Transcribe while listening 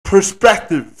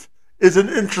Perspective is an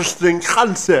interesting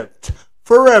concept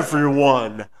for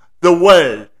everyone. The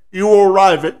way you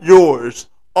arrive at yours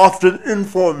often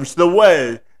informs the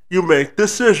way you make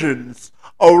decisions,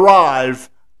 arrive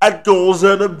at goals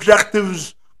and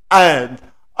objectives, and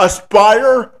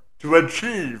aspire to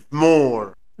achieve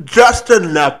more.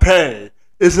 Justin Nape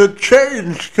is a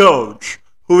change coach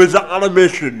who is on a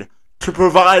mission to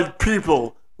provide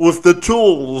people with the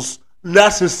tools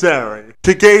necessary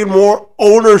to gain more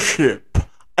ownership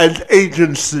and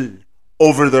agency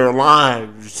over their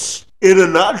lives. In a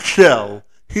nutshell,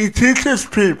 he teaches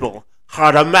people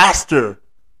how to master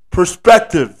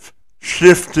perspective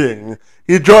shifting.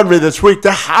 He joined me this week to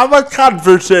have a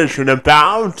conversation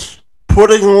about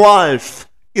putting life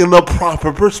in the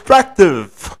proper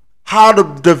perspective, how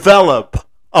to develop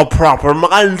a proper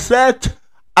mindset,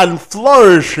 and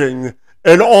flourishing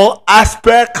in all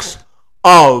aspects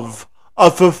of a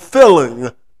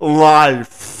fulfilling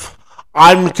life.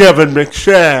 I'm Kevin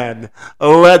McShann.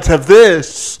 Let's have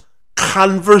this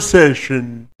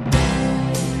conversation.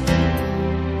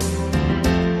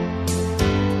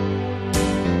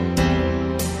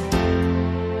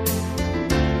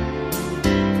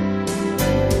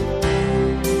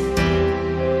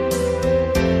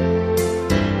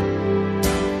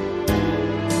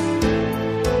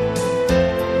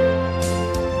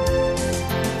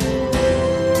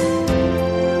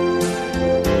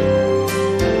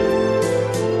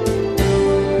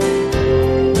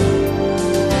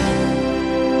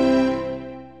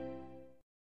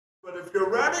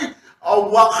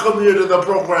 Welcome you to the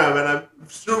program, and I'm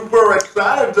super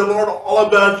excited to learn all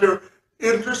about your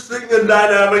interesting and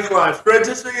dynamic life. Great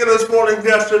to see you this morning,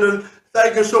 Justin, and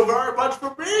thank you so very much for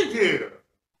being here.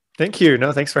 Thank you.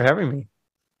 No, thanks for having me.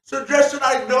 So, Justin,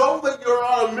 I know that you're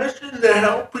on a mission to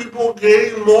help people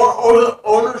gain more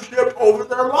ownership over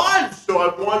their lives. So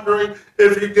I'm wondering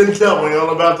if you can tell me all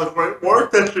about the great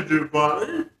work that you do,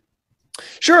 buddy.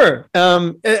 Sure.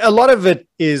 A lot of it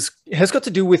has got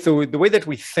to do with the way that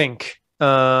we think.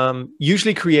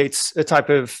 Usually creates a type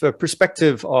of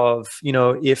perspective of,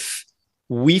 if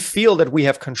we feel that we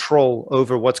have control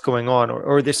over what's going on,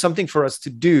 or there's something for us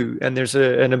to do, and there's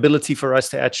an ability for us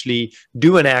to actually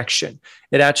do an action,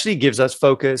 it actually gives us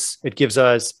focus. It gives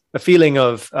us a feeling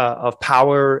of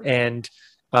power, and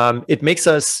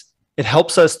it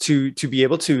helps us to be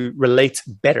able to relate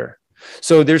better.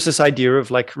 So there's this idea of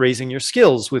like raising your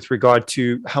skills with regard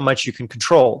to how much you can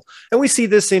control. And we see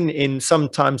this in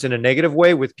sometimes in a negative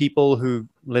way with people who,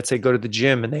 let's say, go to the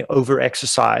gym and they over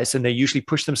exercise and they usually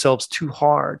push themselves too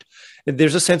hard. And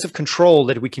there's a sense of control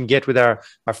that we can get with our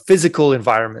physical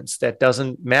environments that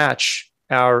doesn't match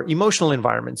our emotional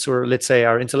environments, or let's say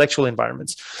our intellectual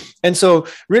environments. And so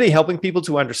really helping people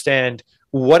to understand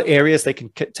what areas they can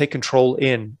take control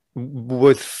in,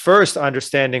 with first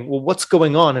understanding, well, what's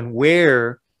going on and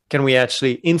where can we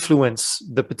actually influence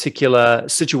the particular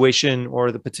situation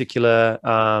or the particular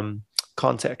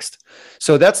context.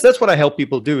 So that's what I help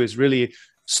people do, is really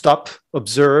stop,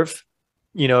 observe,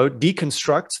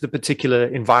 deconstruct the particular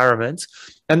environment,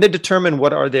 and then determine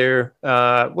what are their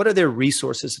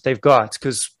resources that they've got.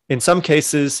 Because in some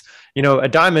cases, a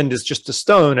diamond is just a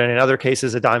stone, and in other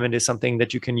cases, a diamond is something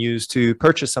that you can use to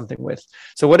purchase something with.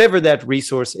 So whatever that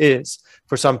resource is,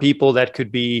 for some people, that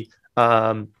could be,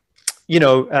 something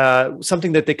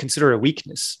that they consider a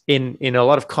weakness. In a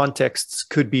lot of contexts,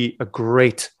 could be a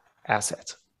great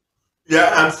asset. Yeah,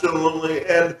 absolutely.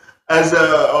 And as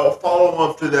a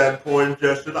follow-up to that point,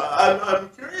 Justin, I'm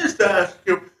curious to ask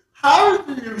you, how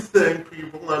do you think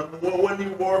people, and when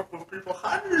you work with people,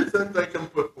 how do you think they can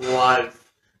put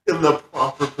life in the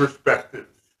proper perspective?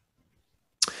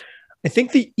 I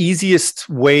think the easiest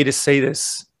way to say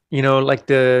this,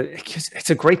 it's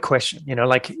a great question,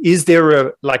 is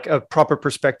there a proper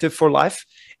perspective for life?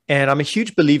 And I'm a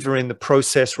huge believer in the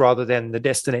process rather than the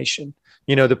destination.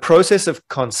 The process of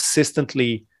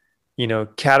consistently,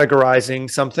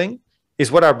 categorizing something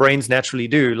is what our brains naturally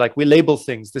do. Like, we label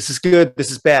things. This is good.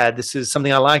 This is bad. This is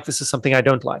something I like. This is something I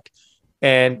don't like.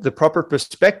 And the proper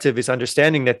perspective is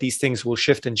understanding that these things will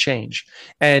shift and change.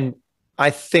 And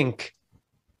I think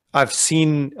I've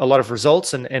seen a lot of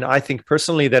results, and I think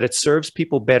personally that it serves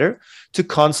people better to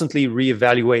constantly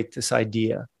reevaluate this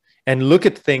idea and look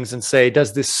at things and say,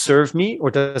 does this serve me or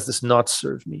does this not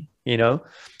serve me?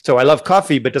 So I love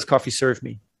coffee, but does coffee serve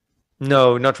me?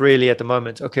 No, not really at the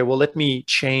moment. Okay, well, let me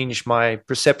change my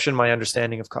perception, my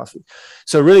understanding of coffee.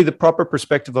 So really the proper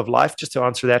perspective of life, just to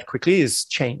answer that quickly, is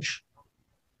change.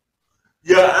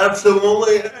 Yeah,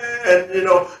 absolutely. And,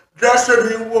 Justin,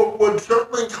 you would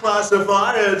certainly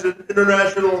classify as an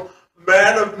international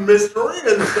man of mystery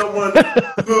and someone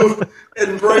who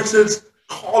embraces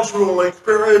cultural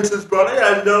experiences, buddy.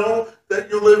 I know that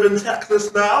you live in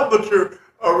Texas now, but you're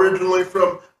originally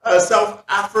from South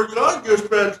Africa. You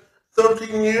spent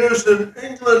 13 years in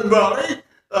England, buddy,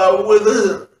 with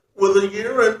a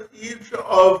year in each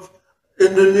of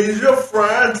Indonesia,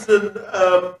 France, and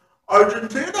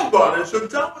Argentina, buddy. So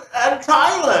tell me, and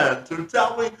Thailand. So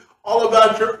tell me all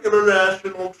about your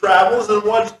international travels and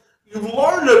what you've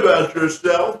learned about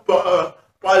yourself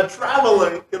by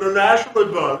traveling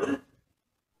internationally, buddy.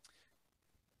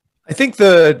 I think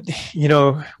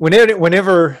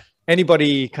whenever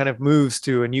anybody kind of moves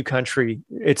to a new country,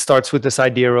 it starts with this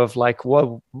idea of like,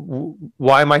 well,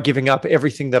 why am I giving up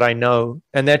everything that I know?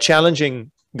 And that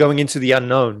challenging going into the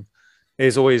unknown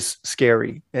is always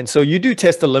scary. And so you do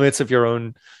test the limits of your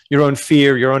own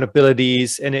fear, your own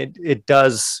abilities. And it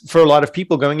does, for a lot of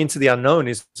people, going into the unknown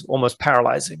is almost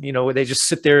paralyzing, where they just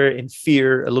sit there in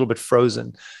fear, a little bit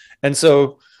frozen. And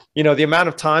so, the amount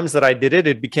of times that I did it,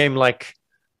 it became like,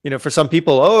 for some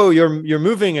people, oh, you're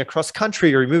moving across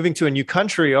country or you're moving to a new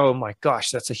country. Oh my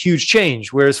gosh, that's a huge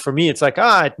change. Whereas for me, it's like,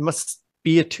 it must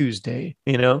be a Tuesday,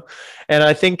 And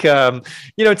I think,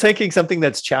 taking something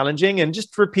that's challenging and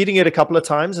just repeating it a couple of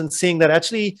times and seeing that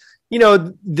actually,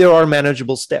 there are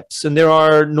manageable steps and there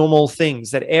are normal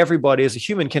things that everybody as a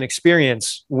human can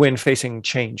experience when facing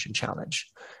change and challenge.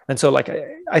 And so like,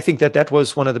 I think that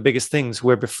was one of the biggest things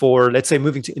where before, let's say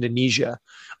moving to Indonesia,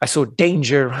 I saw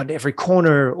danger around every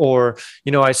corner, or,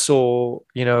 I saw,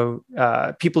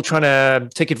 people trying to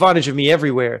take advantage of me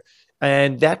everywhere.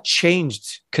 And that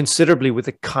changed considerably with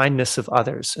the kindness of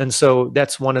others. And so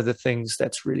that's one of the things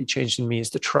that's really changed in me,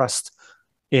 is the trust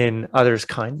in others'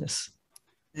 kindness.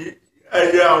 Yeah,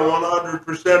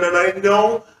 100%. And I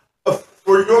know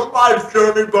for your life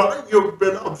journey, buddy, you've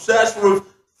been obsessed with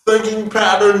thinking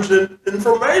patterns and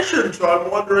information. So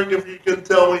I'm wondering if you can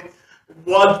tell me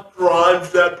what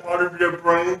drives that part of your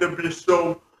brain to be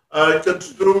so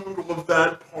consumed with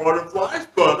that part of life,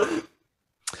 buddy.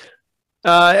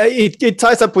 It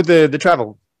ties up with the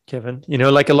travel, Kevin.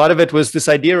 Like a lot of it was this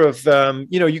idea of,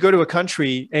 you go to a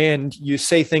country and you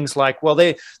say things like, well,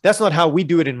 that's not how we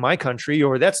do it in my country,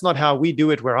 or that's not how we do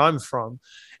it where I'm from.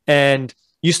 And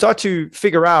you start to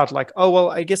figure out like, oh,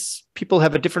 well, I guess people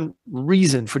have a different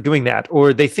reason for doing that,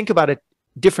 or they think about it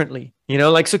differently,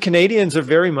 so Canadians are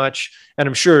very much, and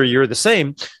I'm sure you're the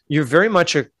same, you're very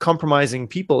much a compromising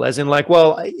people, as in like,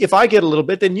 well, if I get a little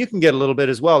bit, then you can get a little bit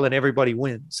as well, and everybody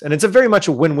wins. And it's a very much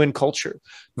a win-win culture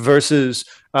versus,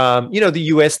 the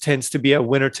US tends to be a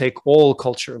winner take all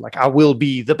culture. Like, I will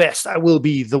be the best, I will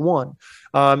be the one.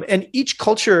 And each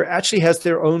culture actually has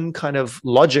their own kind of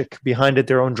logic behind it,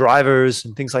 their own drivers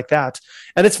and things like that.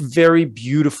 And it's very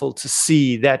beautiful to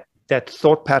see that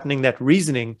thought patterning, that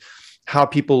reasoning, how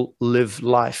people live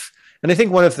life. And I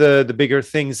think one of the bigger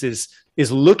things is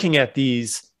looking at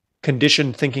these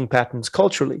conditioned thinking patterns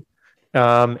culturally.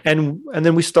 And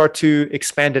then we start to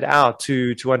expand it out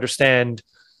to understand,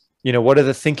 what are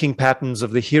the thinking patterns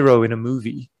of the hero in a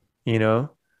movie,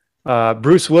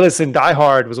 Bruce Willis in Die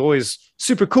Hard was always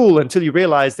super cool until you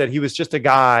realize that he was just a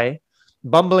guy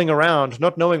bumbling around,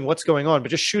 not knowing what's going on,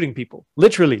 but just shooting people.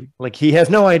 Literally, like he has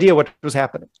no idea what was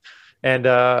happening. And,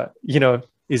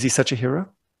 is he such a hero?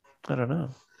 I don't know.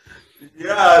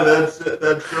 Yeah, that's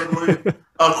certainly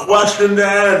a question to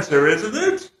answer, isn't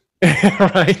it?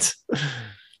 Right.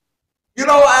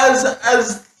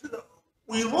 As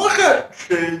we look at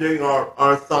changing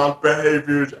our thought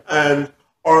behaviors and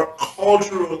our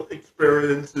cultural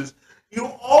experiences, you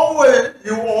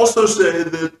also say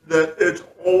that it's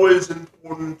always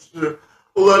important to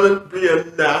let it be a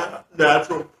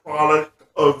natural product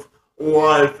of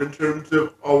life in terms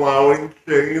of allowing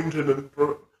change and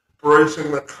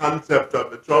embracing the concept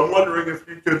of it. So I'm wondering if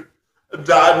you could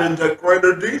dive into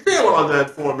greater detail on that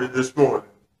for me this morning.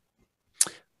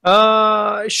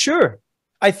 Sure.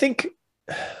 I think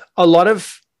a lot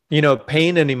of,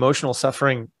 pain and emotional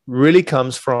suffering really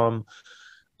comes from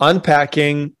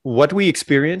unpacking what we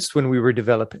experienced when we were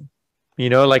developing.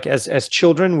 Like as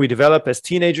children, we develop, as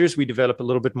teenagers, we develop a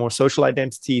little bit more social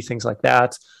identity, things like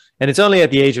that. And it's only at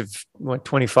the age of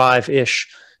 25-ish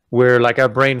where like our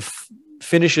brain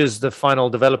finishes the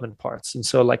final development parts. And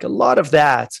so like a lot of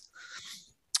that,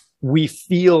 we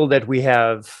feel that we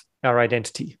have our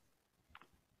identity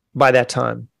by that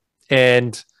time.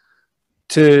 And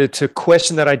to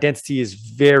question that identity is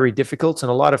very difficult. And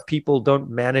a lot of people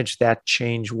don't manage that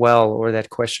change well, or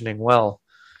that questioning well.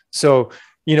 So,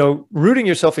 rooting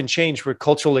yourself in change for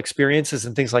cultural experiences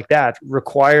and things like that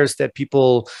requires that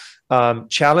people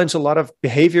challenge a lot of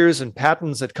behaviors and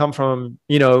patterns that come from,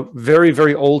 you know, very,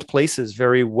 very old places,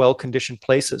 very well-conditioned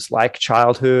places, like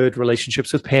childhood,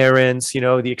 relationships with parents, you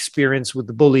know, the experience with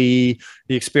the bully,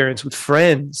 the experience with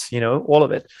friends, you know, all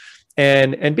of it.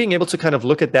 And being able to kind of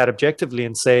look at that objectively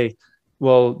and say,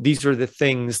 well, these are the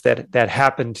things that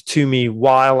happened to me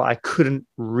while I couldn't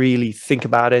really think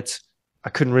about it. I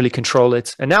couldn't really control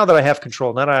it. And now that I have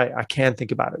control, now that I can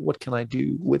think about it, what can I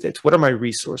do with it? What are my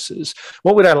resources?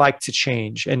 What would I like to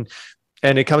change? And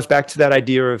it comes back to that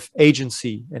idea of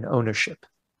agency and ownership.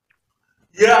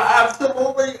 Yeah,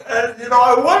 absolutely. And, you know,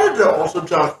 I wanted to also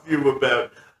talk to you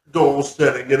about goal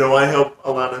setting. You know, I help a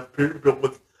lot of people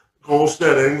with goal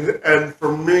setting. And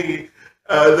for me,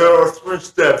 there are 3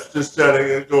 steps to setting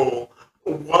a goal.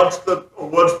 What's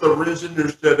the reason you're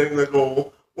setting the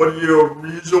goal? What are your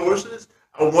resources?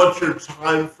 And what's your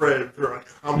time frame for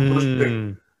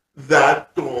accomplishing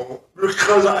that goal?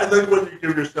 Because I think when you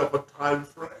give yourself a time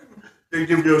frame, you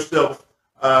give yourself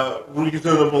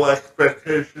reasonable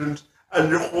expectations, and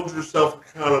you hold yourself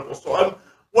accountable. So I'm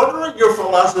wondering your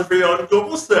philosophy on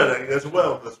goal setting as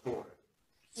well this morning.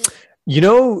 You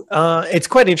know, it's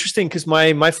quite interesting because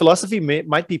my philosophy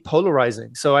might be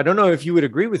polarizing. So I don't know if you would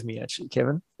agree with me, actually,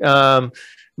 Kevin.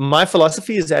 My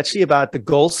philosophy is actually about the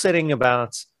goal setting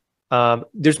about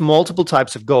there's multiple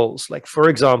types of goals. Like, for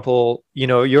example, you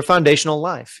know, your foundational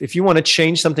life. If you want to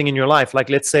change something in your life, like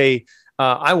let's say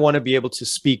I want to be able to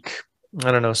speak,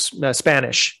 I don't know,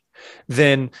 Spanish,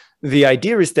 then the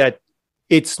idea is that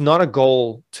it's not a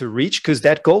goal to reach because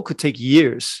that goal could take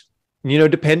years. You know,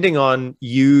 depending on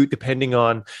you, depending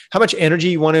on how much energy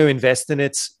you want to invest in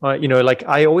it. You know, like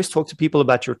I always talk to people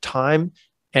about your time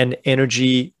and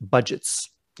energy budgets.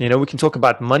 You know, we can talk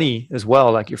about money as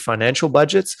well, like your financial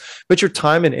budgets, but your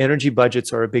time and energy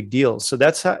budgets are a big deal. So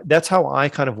that's how I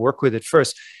kind of work with it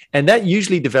first. And that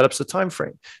usually develops a time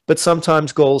frame. But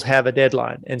sometimes goals have a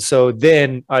deadline. And so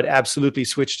then I'd absolutely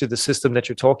switch to the system that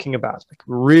you're talking about, like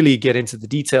really get into the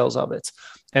details of it.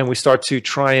 And we start to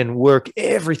try and work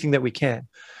everything that we can.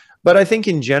 But I think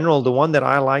in general, the one that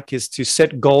I like is to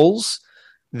set goals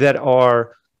that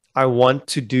are, I want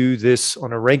to do this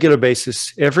on a regular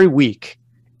basis every week.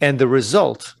 And the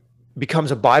result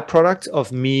becomes a byproduct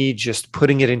of me just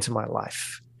putting it into my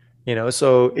life. You know,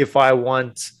 so if I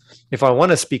want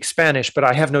to speak Spanish, but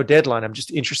I have no deadline, I'm just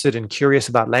interested and curious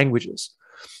about languages,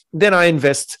 then I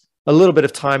invest a little bit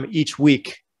of time each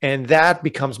week. And that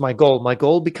becomes my goal. My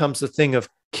goal becomes the thing of,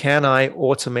 can I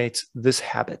automate this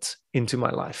habit into my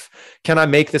life? Can I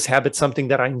make this habit something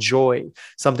that I enjoy,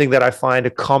 something that I find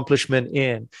accomplishment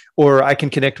in, or I can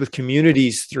connect with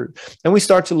communities through? And we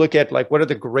start to look at like, what are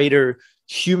the greater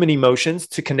human emotions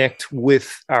to connect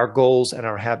with our goals and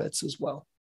our habits as well?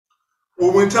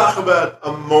 When we talk about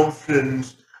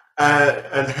emotions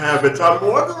and habits, I'm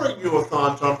wondering your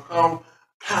thoughts on how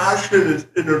passion is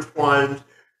intertwined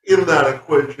in that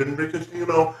equation, because, you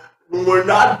know, when we're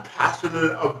not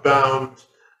passionate about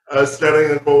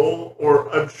setting a goal or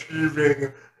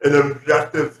achieving an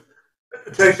objective,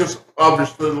 it takes us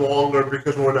obviously longer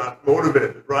because we're not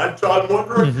motivated, right? So I'm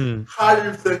wondering how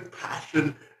you think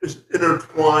passion is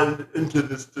intertwined into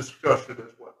this discussion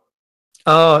as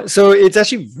well. So it's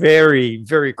actually very,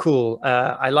 very cool.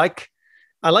 I like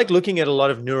looking at a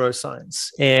lot of neuroscience,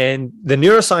 and the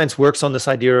neuroscience works on this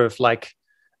idea of like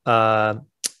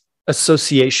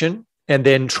association and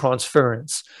then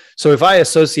transference. So if I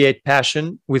associate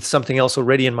passion with something else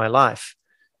already in my life,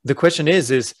 the question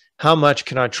is how much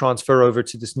can I transfer over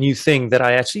to this new thing that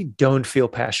I actually don't feel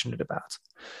passionate about?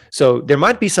 So there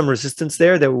might be some resistance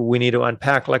there that we need to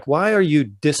unpack. Like, why are you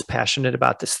dispassionate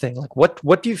about this thing? Like,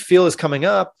 what do you feel is coming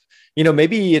up? You know,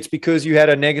 maybe it's because you had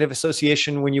a negative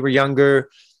association when you were younger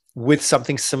with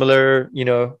something similar, you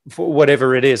know, for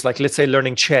whatever it is. Like, let's say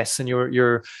learning chess, and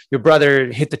your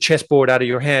brother hit the chessboard out of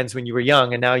your hands when you were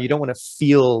young, and now you don't want to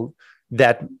feel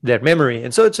that memory,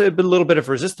 and so it's a little bit of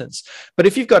resistance. But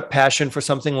if you've got passion for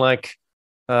something like,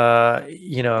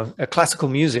 you know, a classical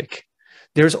music,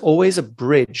 there's always a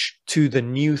bridge to the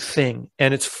new thing,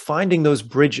 and it's finding those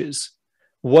bridges.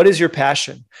 What is your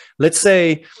passion? Let's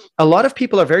say a lot of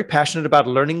people are very passionate about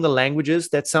learning the languages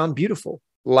that sound beautiful.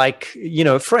 Like, you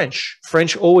know, French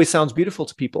always sounds beautiful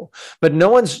to people, but no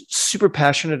one's super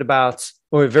passionate about,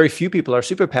 or very few people are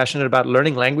super passionate about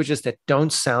learning languages that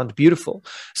don't sound beautiful.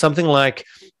 Something like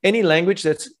any language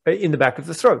that's in the back of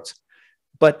the throat.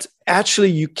 But actually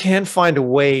you can find a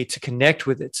way to connect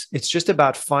with it. It's just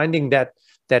about finding that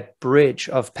bridge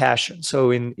of passion. So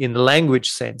in the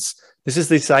language sense, this is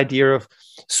this idea of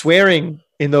swearing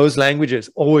in those languages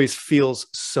always feels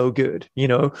so good, you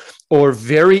know, or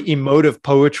very emotive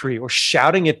poetry or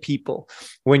shouting at people.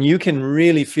 When you can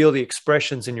really feel the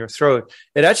expressions in your throat,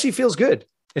 it actually feels good.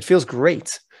 It feels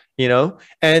great, you know,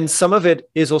 and some of it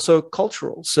is also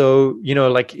cultural. So, you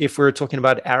know, like if we're talking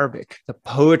about Arabic, the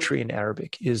poetry in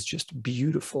Arabic is just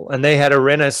beautiful. And they had a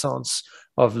renaissance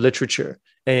of literature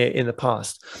in the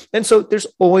past. And so there's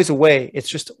always a way. It's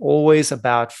just always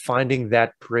about finding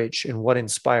that bridge and what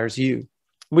inspires you,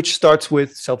 which starts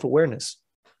with self-awareness.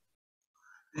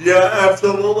 Yeah,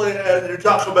 absolutely. And you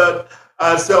talk about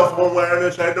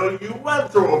self-awareness. I know you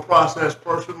went through a process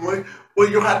personally where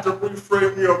you had to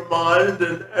reframe your mind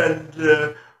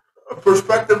and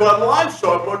perspective on life.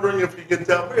 So I'm wondering if you can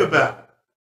tell me about it.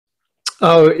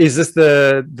 Oh, is this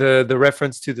the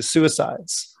reference to the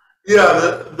suicides?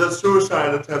 Yeah, the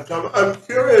suicide attempt. I'm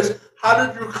curious, how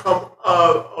did you come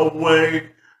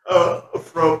away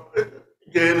from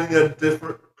gaining a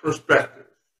different perspective?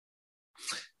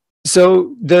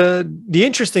 So the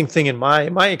interesting thing in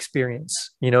my experience,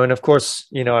 you know, and of course,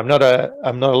 you know, I'm not a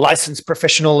licensed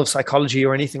professional of psychology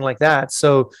or anything like that.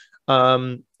 So,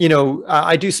 you know,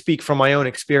 I do speak from my own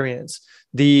experience.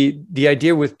 The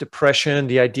idea with depression,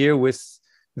 the idea with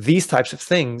these types of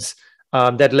things,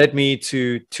 that led me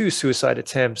to two suicide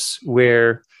attempts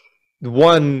where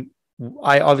one,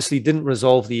 I obviously didn't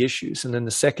resolve the issues. And then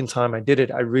the second time I did it,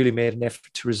 I really made an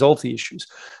effort to resolve the issues.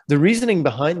 The reasoning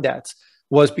behind that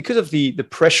was because of the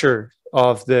pressure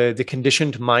of the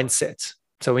conditioned mindset.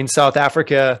 So in South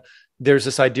Africa, there's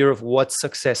this idea of what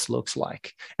success looks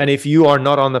like. And if you are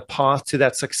not on the path to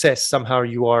that success, somehow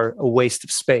you are a waste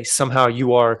of space. Somehow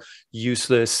you are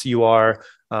useless. You are,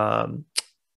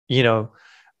 you know,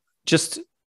 just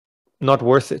not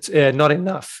worth it. Not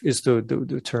enough is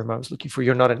the term I was looking for.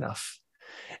 You're not enough.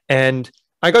 And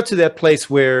I got to that place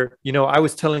where, you know, I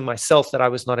was telling myself that I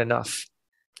was not enough.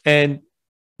 And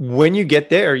when you get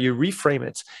there, you reframe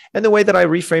it. And the way that I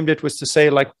reframed it was to say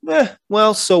like,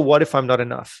 well, so what if I'm not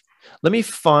enough? Let me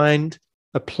find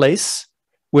a place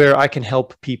where I can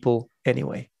help people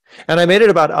anyway. And I made it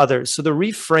about others. So the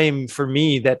reframe for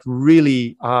me that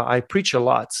really I preach a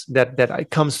lot, that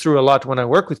comes through a lot when I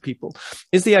work with people,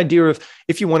 is the idea of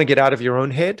if you want to get out of your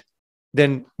own head,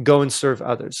 then go and serve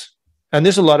others. And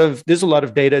there's a lot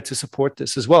of data to support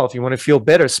this as well. If you want to feel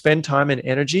better, spend time and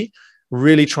energy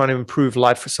really trying to improve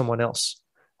life for someone else.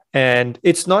 And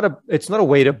it's not a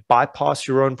way to bypass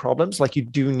your own problems. Like you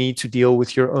do need to deal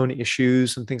with your own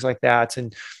issues and things like that,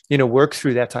 and you know, work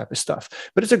through that type of stuff.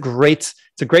 But it's a great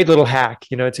little hack,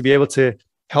 you know, to be able to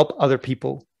help other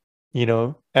people, you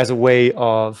know, as a way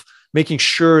of making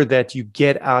sure that you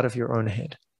get out of your own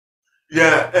head.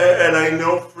 Yeah, and I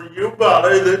know for you,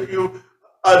 Bobby, that you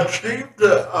achieved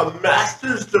a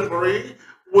master's degree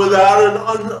without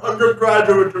an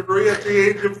undergraduate degree at the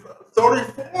age of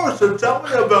 34. So tell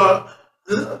me about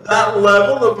that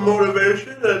level of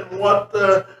motivation and what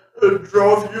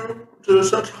drove you to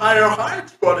such higher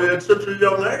heights, buddy, at such a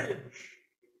young age.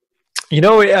 You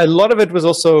know, a lot of it was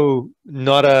also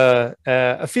not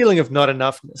a feeling of not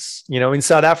enoughness. You know, in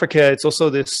South Africa, it's also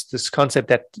this concept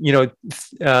that, you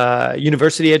know,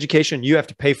 university education, you have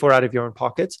to pay for out of your own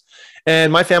pockets.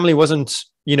 And my family wasn't,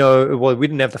 you know, well, we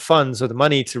didn't have the funds or the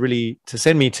money to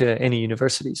send me to any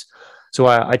universities. So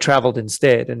I traveled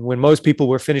instead. And when most people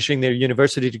were finishing their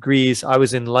university degrees, I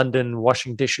was in London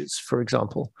washing dishes, for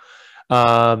example.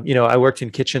 You know, I worked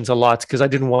in kitchens a lot because I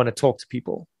didn't want to talk to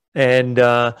people. And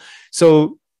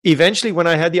so eventually when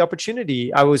I had the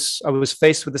opportunity, I was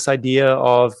faced with this idea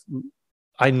of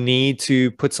I need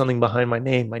to put something behind my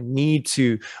name.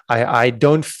 I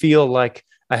don't feel like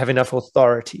I have enough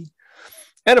authority.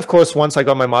 And of course, once I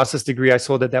got my master's degree, I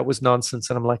saw that was nonsense.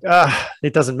 And I'm like,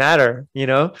 it doesn't matter. You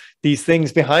know, these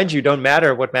things behind you don't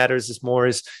matter. What matters is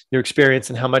your experience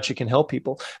and how much you can help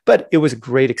people. But it was a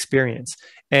great experience.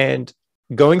 And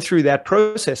going through that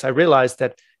process, I realized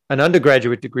that an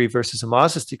undergraduate degree versus a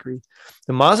master's degree,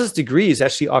 the master's degree is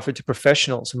actually offered to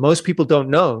professionals. Most people don't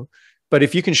know, but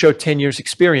if you can show 10 years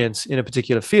experience in a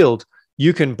particular field,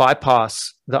 you can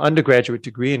bypass the undergraduate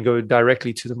degree and go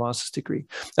directly to the master's degree.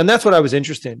 And that's what I was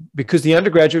interested in, because the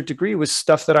undergraduate degree was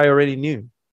stuff that I already knew.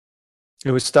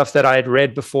 It was stuff that I had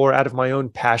read before out of my own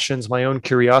passions, my own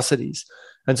curiosities.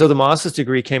 And so the master's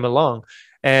degree came along,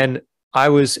 and I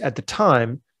was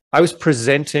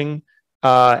presenting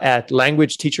at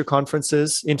language teacher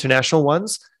conferences, international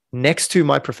ones, next to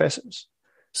my professors.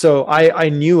 So I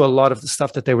knew a lot of the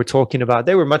stuff that they were talking about.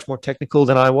 They were much more technical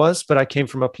than I was, but I came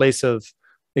from a place of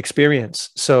experience.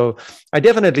 So I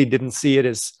definitely didn't see it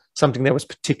as something that was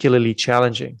particularly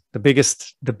challenging. The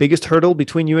biggest hurdle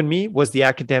between you and me was the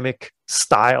academic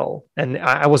style. And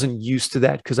I wasn't used to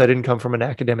that because I didn't come from an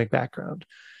academic background.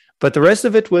 But the rest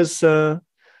of it was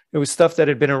stuff that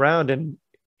had been around. And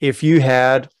if you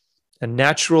had a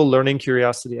natural learning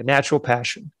curiosity, a natural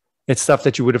passion, it's stuff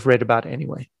that you would have read about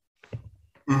anyway.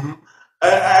 Mm-hmm.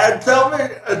 And tell me,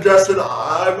 Justin,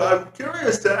 I'm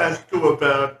curious to ask you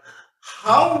about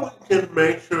how we can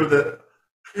make sure that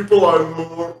people are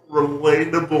more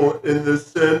relatable in the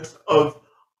sense of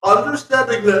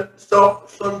understanding that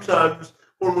sometimes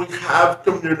when we have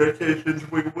communications,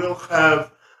 we will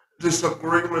have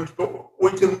disagreements, but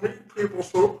we can meet people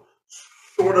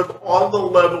sort of on the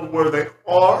level where they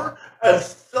are and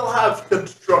still have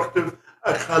constructive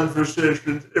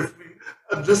conversations. If we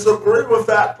disagree with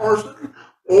that person,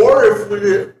 or if we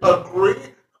agree,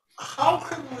 how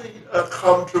can we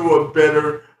come to a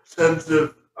better sense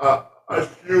of a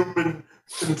human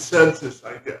consensus,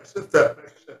 I guess, if that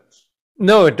makes sense?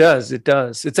 No, it does. It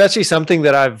does. It's actually something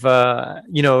that I've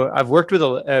worked with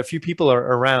a few people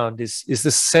around is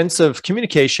this sense of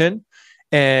communication,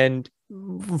 and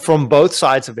from both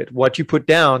sides of it, what you put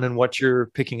down and what you're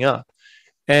picking up.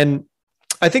 And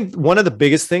I think one of the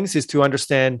biggest things is to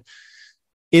understand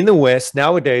in the West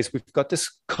nowadays, we've got this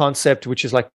concept, which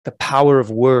is like the power of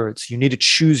words. You need to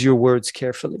choose your words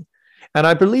carefully. And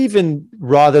I believe in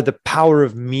rather the power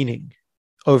of meaning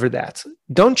over that.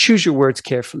 Don't choose your words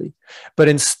carefully, but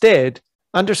instead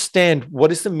understand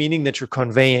what is the meaning that you're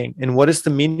conveying and what is the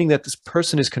meaning that this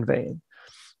person is conveying.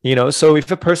 So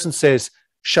if a person says,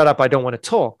 "Shut up, I don't want to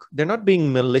talk," they're not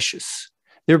being malicious.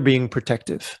 They're being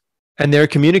protective, and they're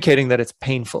communicating that it's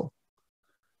painful.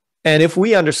 And if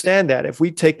we understand that, if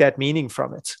we take that meaning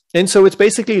from it, and so it's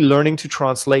basically learning to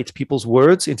translate people's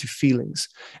words into feelings.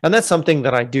 And that's something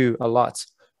that I do a lot,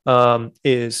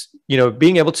 is,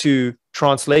 being able to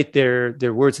translate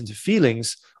their words into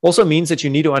feelings also means that you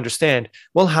need to understand,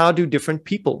 well, how do different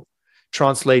people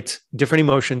translate different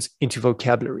emotions into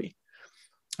vocabulary?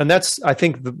 And that's, I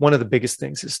think, one of the biggest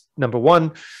things is, number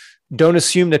one, don't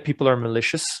assume that people are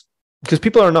malicious, because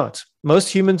people are not. Most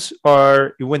humans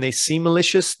are, when they seem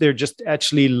malicious, they're just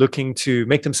actually looking to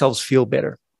make themselves feel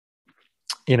better.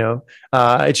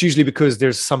 It's usually because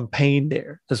there's some pain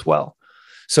there as well.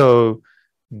 So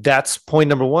that's point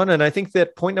number one. And I think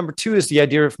that point number two is the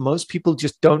idea of most people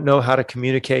just don't know how to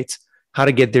communicate, how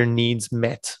to get their needs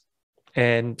met.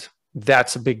 And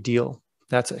that's a big deal.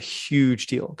 That's a huge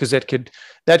deal, because that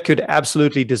could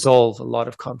absolutely dissolve a lot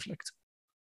of conflict.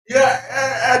 Yeah,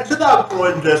 and to that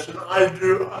point, Justin, I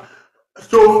do.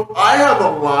 So I have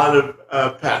a lot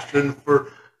of passion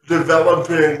for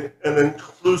developing an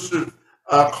inclusive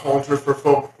culture for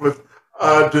folks with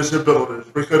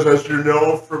disabilities, because as you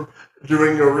know from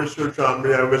doing your research on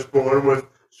me, I was born with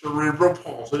cerebral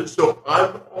palsy. So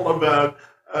I'm all about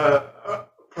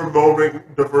promoting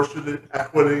diversity,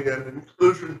 equity, and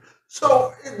inclusion.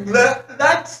 So in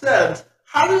that sense,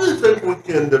 how do you think we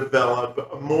can develop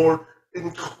a more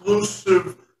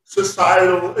inclusive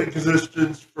societal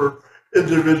existence for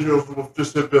individuals with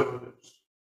disabilities?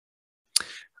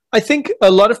 I think a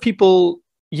lot of people,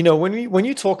 when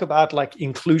you talk about like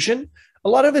inclusion, a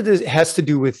lot of it has to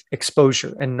do with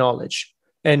exposure and knowledge.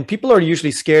 And people are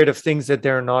usually scared of things that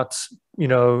they're not,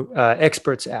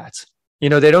 experts at.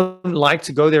 They don't like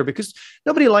to go there because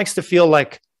nobody likes to feel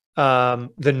like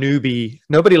the newbie.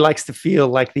 Nobody likes to feel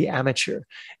like the amateur.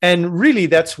 And really,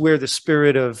 that's where the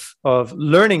spirit of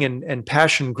learning and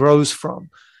passion grows from,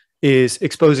 is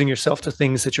exposing yourself to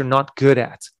things that you're not good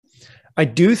at. I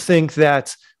do think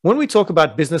that when we talk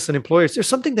about business and employers, there's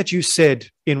something that you said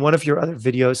in one of your other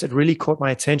videos that really caught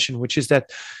my attention, which is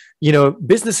that,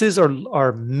 businesses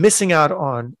are missing out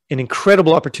on an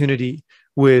incredible opportunity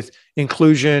with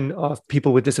inclusion of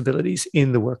people with disabilities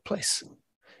in the workplace.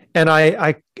 And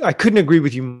I couldn't agree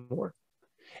with you more.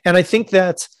 And I think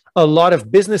that a lot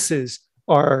of businesses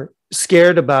are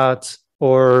scared about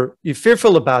or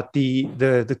fearful about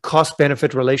the cost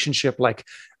benefit relationship, like,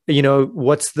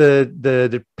 what's the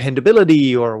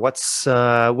dependability, or what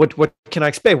can I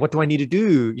expect? What do I need to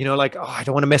do? I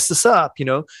don't want to mess this up,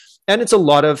 and there's a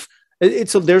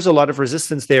lot of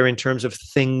resistance there in terms of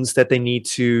things that they need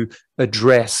to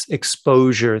address,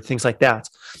 exposure, things like that.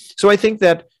 So I think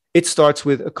that it starts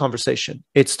with a conversation.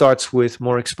 It starts with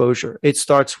more exposure. It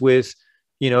starts with,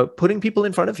 putting people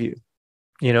in front of you.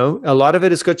 A lot of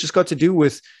it has just got to do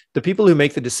with the people who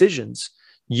make the decisions.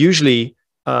 Usually,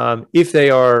 if they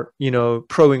are,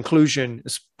 pro-inclusion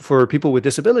for people with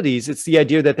disabilities, it's the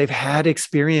idea that they've had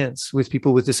experience with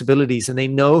people with disabilities and they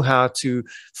know how to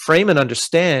frame and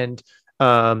understand,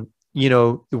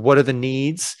 what are the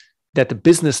needs that the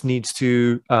business needs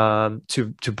to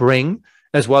bring,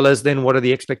 as well as then what are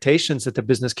the expectations that the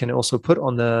business can also put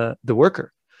on the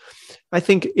worker. I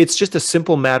think it's just a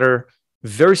simple matter,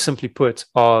 very simply put,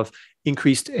 of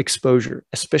increased exposure,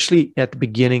 especially at the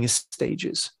beginning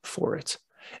stages for it.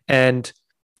 And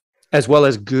as well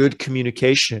as good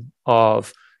communication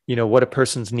of, what a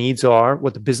person's needs are,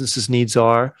 what the business's needs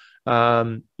are,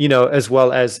 as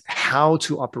well as how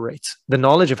to operate, the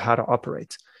knowledge of how to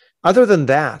operate. Other than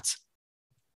that,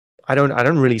 I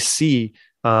don't really see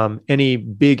any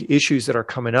big issues that are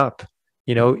coming up.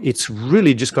 It's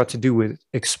really just got to do with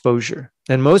exposure.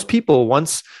 And most people,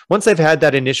 once they've had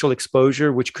that initial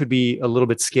exposure, which could be a little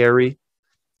bit scary,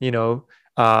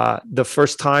 the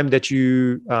first time that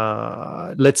you,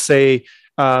 let's say,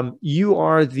 you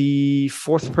are the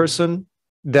fourth person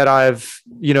that I've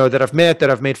met, that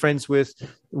I've made friends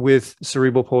with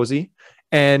cerebral palsy.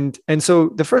 And so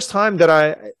the first time that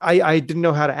I didn't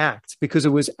know how to act, because it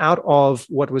was out of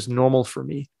what was normal for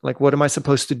me. Like, what am I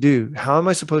supposed to do? How am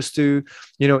I supposed to,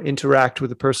 interact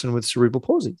with a person with cerebral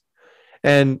palsy?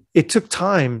 And it took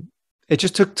time. It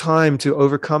just took time to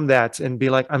overcome that and be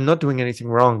like, I'm not doing anything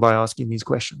wrong by asking these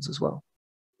questions as well.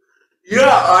 Yeah,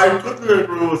 I couldn't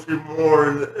agree with you more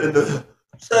in the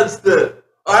sense that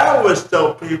I always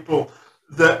tell people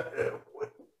that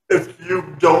if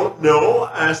you don't know,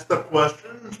 ask the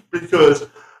questions, because,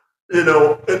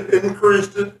 an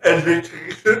increase in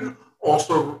education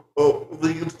also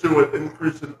leads to an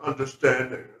increase in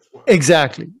understanding as well.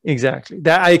 Exactly.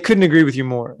 That I couldn't agree with you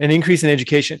more. An increase in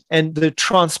education and the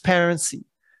transparency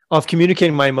of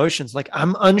communicating my emotions. Like,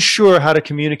 I'm unsure how to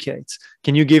communicate.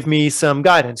 Can you give me some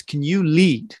guidance? Can you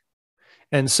lead?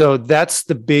 And so that's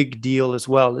the big deal as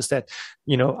well, is that,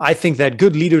 I think that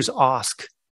good leaders ask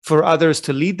for others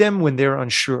to lead them when they're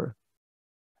unsure.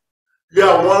 Yeah,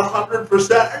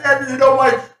 100%. And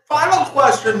my final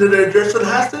question today, Justin,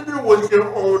 has to do with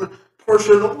your own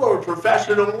personal or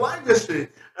professional legacy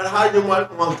and how you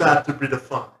might want that to be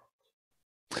defined.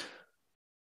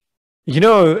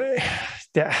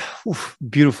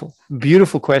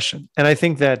 Beautiful question. And I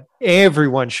think that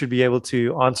everyone should be able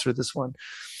to answer this one.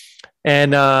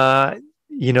 And,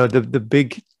 the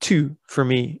big two for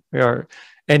me are,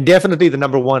 and definitely the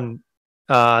number one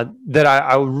that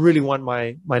I really want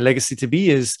my legacy to be,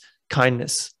 is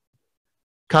kindness.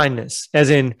 Kindness, as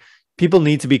in, people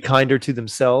need to be kinder to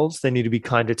themselves. They need to be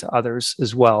kinder to others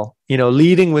as well.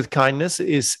 Leading with kindness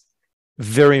is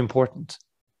very important.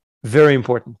 Very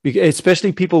important,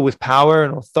 especially people with power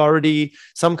and authority,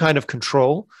 some kind of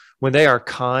control. When they are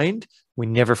kind, we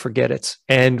never forget it,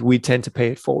 and we tend to pay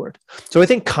it forward. So I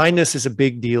think kindness is a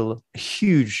big deal, a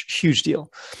huge deal.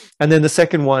 And then the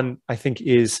second one, I think,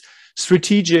 is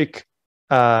strategic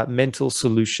mental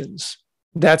solutions.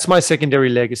 That's my secondary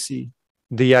legacy.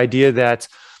 The idea that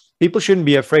people shouldn't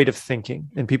be afraid of thinking,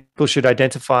 and people should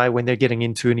identify when they're getting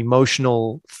into an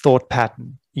emotional thought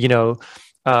pattern,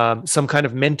 some kind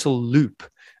of mental loop.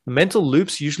 Mental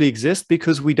loops usually exist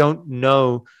because we don't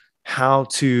know how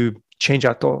to change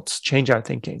our thoughts, change our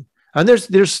thinking. And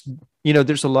there's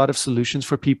a lot of solutions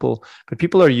for people, but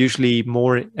people are usually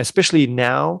more, especially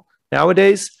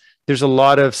nowadays, there's a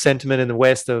lot of sentiment in the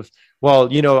West of, well,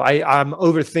 I'm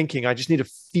overthinking. I just need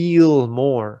to feel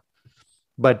more.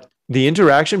 But the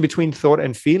interaction between thought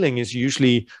and feeling is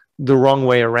usually the wrong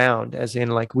way around, as in,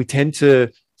 like, we tend to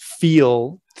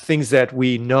feel things that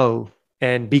we know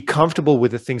and be comfortable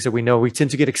with the things that we know. We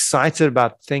tend to get excited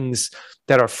about things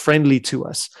that are friendly to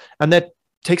us. And that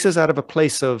takes us out of a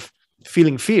place of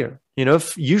feeling fear.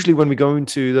 Usually when we go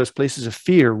into those places of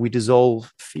fear, we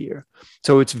dissolve fear.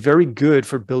 So it's very good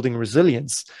for building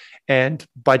resilience. And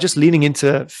by just leaning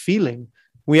into feeling,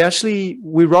 we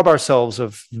rob ourselves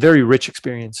of very rich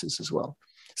experiences as well.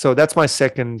 So that's the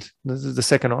second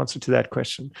answer to that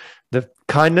question: the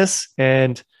kindness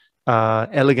and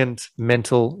elegant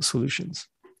mental solutions.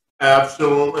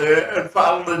 Absolutely. And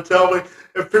finally, tell me,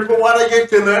 if people want to get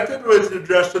connected with you,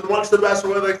 Justin, what's the best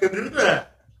way they can do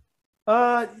that?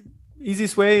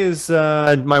 Easiest way is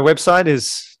my website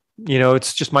is,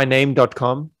 it's just my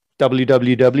name.com,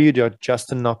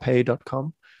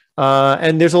 www.justinnape.com.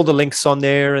 And there's all the links on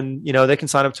there, and, they can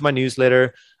sign up to my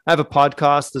newsletter. I have a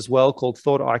podcast as well called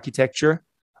Thought Architecture.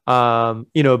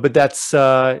 But that's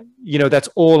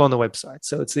all on the website.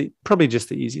 So it's probably just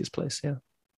the easiest place. Yeah.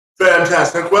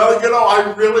 Fantastic. Well,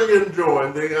 I really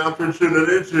enjoyed the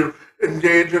opportunity to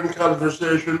engage in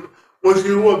conversation with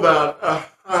you about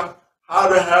how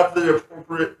to have the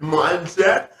appropriate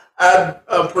mindset and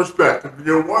perspective in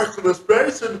your work in the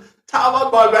space. And Tom,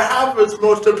 on my behalf, is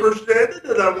most appreciated,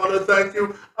 and I want to thank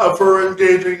you for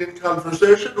engaging in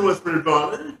conversation with me,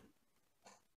 Bonnie.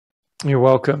 You're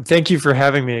welcome. Thank you for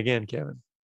having me again, Kevin.